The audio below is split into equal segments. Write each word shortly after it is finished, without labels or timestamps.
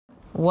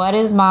What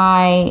is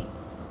my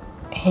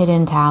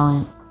hidden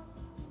talent?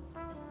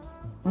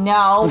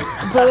 No,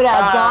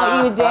 Buddha,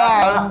 don't you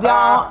dare.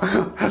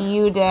 Don't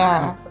you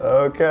dare.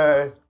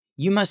 Okay.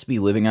 You must be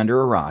living under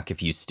a rock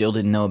if you still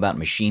didn't know about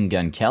Machine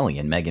Gun Kelly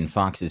and Megan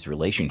Fox's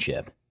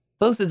relationship.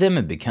 Both of them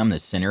have become the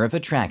center of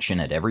attraction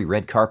at every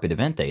red carpet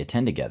event they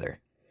attend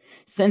together.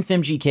 Since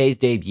MGK's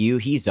debut,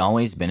 he's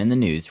always been in the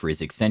news for his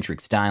eccentric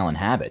style and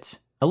habits.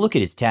 A look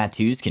at his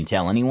tattoos can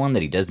tell anyone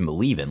that he doesn't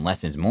believe in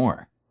less is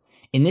more.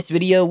 In this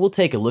video, we'll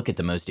take a look at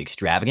the most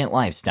extravagant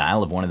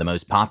lifestyle of one of the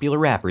most popular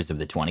rappers of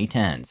the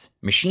 2010s,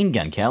 Machine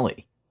Gun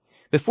Kelly.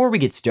 Before we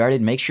get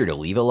started, make sure to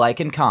leave a like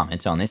and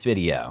comment on this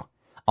video.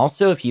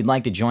 Also, if you'd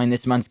like to join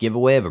this month's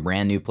giveaway of a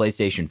brand new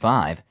PlayStation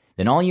 5,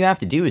 then all you have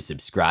to do is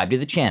subscribe to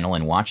the channel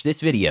and watch this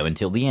video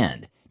until the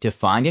end to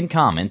find and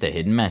comment the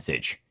hidden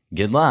message.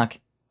 Good luck!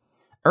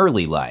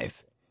 Early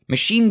life.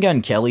 Machine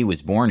Gun Kelly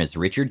was born as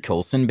Richard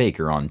Colson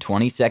Baker on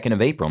 22nd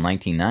of April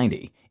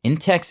 1990 in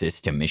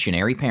Texas to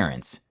missionary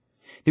parents.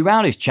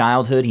 Throughout his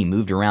childhood, he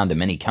moved around to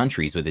many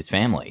countries with his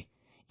family.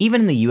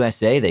 Even in the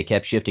USA, they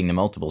kept shifting to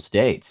multiple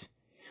states.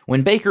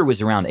 When Baker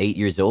was around 8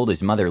 years old,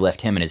 his mother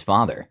left him and his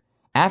father.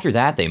 After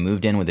that, they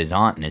moved in with his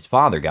aunt and his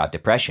father got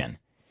depression.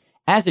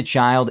 As a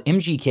child,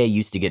 MGK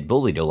used to get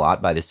bullied a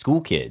lot by the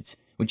school kids,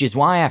 which is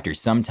why after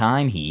some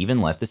time he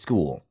even left the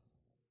school.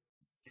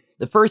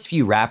 The first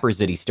few rappers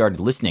that he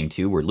started listening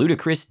to were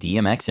Ludacris,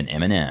 DMX, and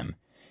Eminem.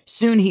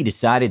 Soon he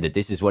decided that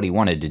this is what he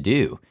wanted to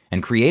do,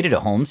 and created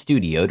a home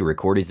studio to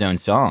record his own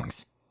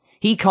songs.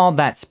 He called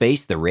that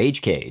space the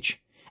Rage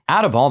Cage.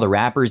 Out of all the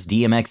rappers,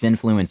 DMX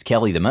influenced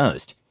Kelly the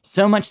most,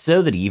 so much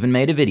so that he even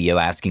made a video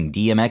asking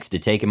DMX to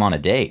take him on a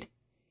date.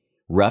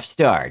 Rough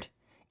start.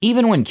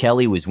 Even when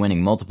Kelly was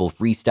winning multiple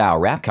freestyle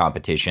rap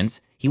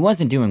competitions, he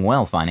wasn't doing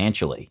well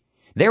financially.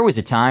 There was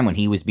a time when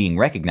he was being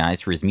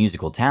recognized for his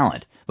musical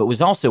talent, but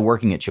was also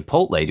working at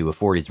Chipotle to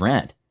afford his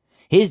rent.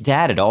 His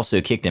dad had also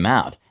kicked him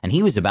out, and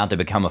he was about to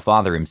become a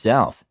father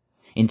himself.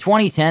 In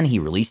 2010, he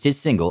released his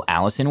single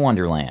Alice in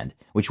Wonderland,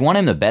 which won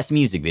him the Best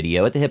Music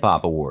Video at the Hip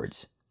Hop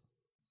Awards.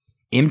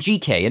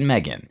 MGK and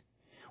Megan.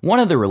 One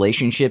of the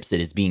relationships that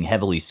is being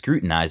heavily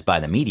scrutinized by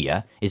the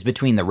media is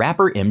between the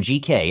rapper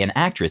MGK and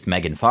actress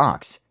Megan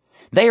Fox.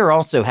 They are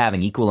also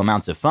having equal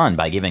amounts of fun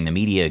by giving the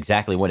media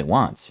exactly what it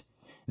wants.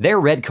 Their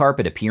red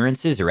carpet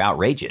appearances are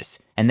outrageous,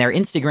 and their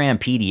Instagram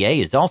PDA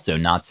is also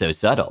not so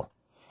subtle.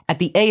 At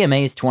the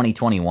AMAs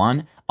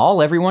 2021,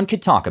 all everyone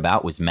could talk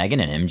about was Megan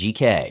and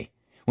MGK.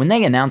 When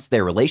they announced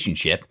their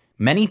relationship,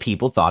 many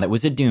people thought it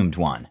was a doomed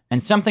one,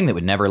 and something that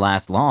would never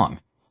last long.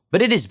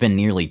 But it has been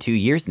nearly 2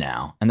 years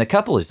now, and the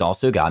couple has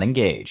also got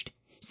engaged.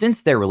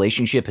 Since their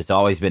relationship has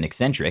always been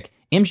eccentric,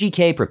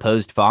 MGK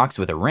proposed Fox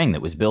with a ring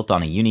that was built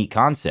on a unique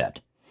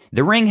concept.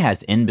 The ring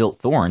has inbuilt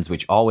thorns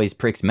which always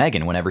pricks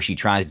Megan whenever she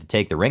tries to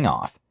take the ring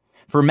off.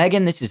 For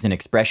Megan, this is an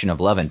expression of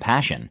love and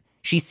passion.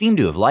 She seemed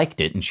to have liked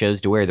it and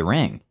chose to wear the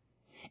ring.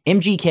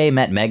 MGK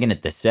met Megan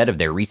at the set of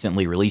their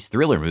recently released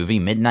thriller movie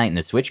Midnight in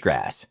the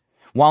Switchgrass.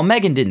 While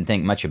Megan didn't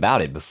think much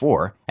about it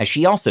before, as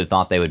she also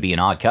thought they would be an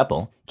odd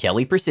couple,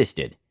 Kelly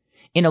persisted.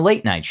 In a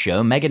late-night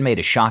show, Megan made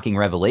a shocking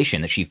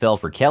revelation that she fell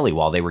for Kelly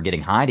while they were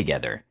getting high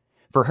together.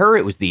 For her,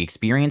 it was the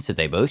experience that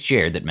they both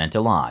shared that meant a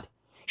lot.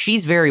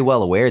 She's very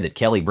well aware that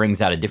Kelly brings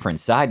out a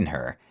different side in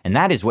her, and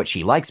that is what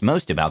she likes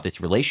most about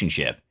this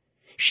relationship.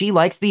 She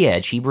likes the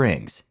edge he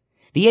brings.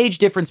 The age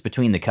difference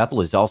between the couple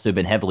has also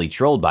been heavily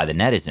trolled by the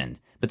netizen,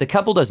 but the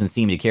couple doesn't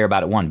seem to care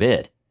about it one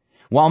bit.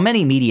 While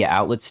many media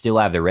outlets still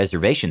have their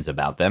reservations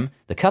about them,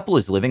 the couple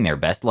is living their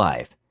best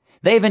life.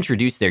 They have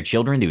introduced their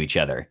children to each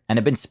other, and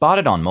have been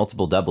spotted on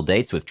multiple double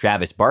dates with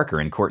Travis Barker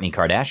and Kourtney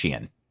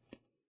Kardashian.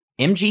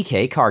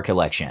 MGK Car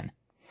Collection.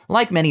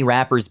 Like many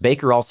rappers,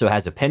 Baker also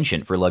has a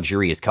penchant for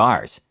luxurious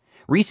cars.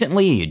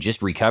 Recently, he had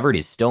just recovered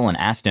his stolen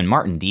Aston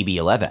Martin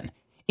DB11.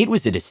 It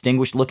was a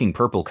distinguished-looking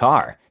purple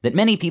car that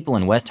many people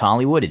in West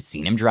Hollywood had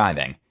seen him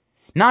driving.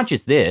 Not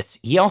just this,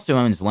 he also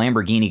owns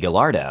Lamborghini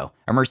Gallardo,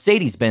 a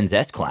Mercedes-Benz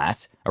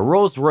S-Class, a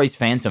Rolls-Royce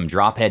Phantom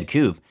drop-head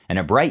coupe, and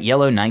a bright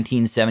yellow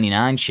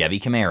 1979 Chevy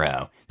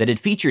Camaro that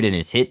had featured in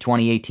his hit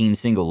 2018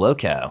 single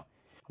Loco.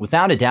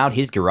 Without a doubt,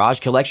 his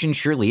garage collection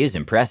surely is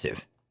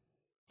impressive.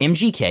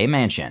 MGK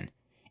Mansion.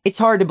 It's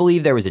hard to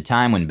believe there was a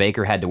time when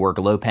Baker had to work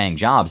low-paying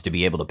jobs to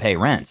be able to pay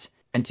rents,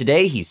 and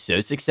today he's so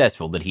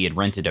successful that he had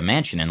rented a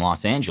mansion in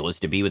Los Angeles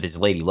to be with his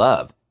lady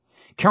love.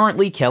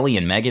 Currently, Kelly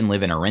and Megan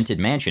live in a rented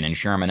mansion in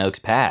Sherman Oaks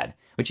Pad,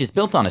 which is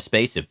built on a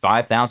space of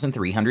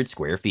 5,300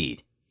 square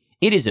feet.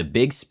 It is a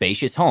big,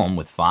 spacious home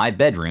with 5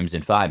 bedrooms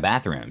and 5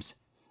 bathrooms.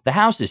 The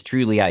house is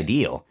truly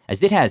ideal,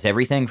 as it has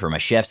everything from a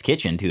chef's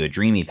kitchen to a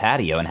dreamy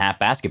patio and half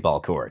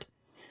basketball court.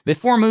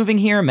 Before moving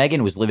here,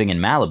 Megan was living in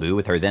Malibu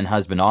with her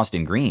then-husband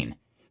Austin Green.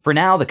 For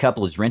now, the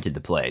couple has rented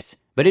the place,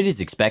 but it is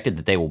expected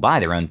that they will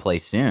buy their own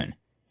place soon.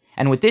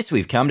 And with this,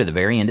 we've come to the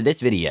very end of this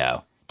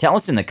video. Tell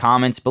us in the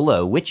comments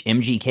below which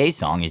MGK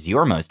song is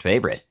your most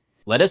favorite.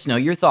 Let us know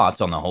your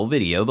thoughts on the whole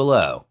video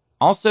below.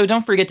 Also,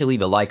 don't forget to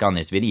leave a like on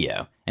this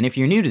video, and if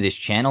you're new to this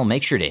channel,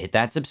 make sure to hit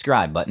that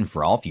subscribe button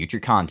for all future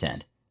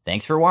content.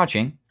 Thanks for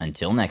watching,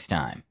 until next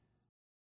time.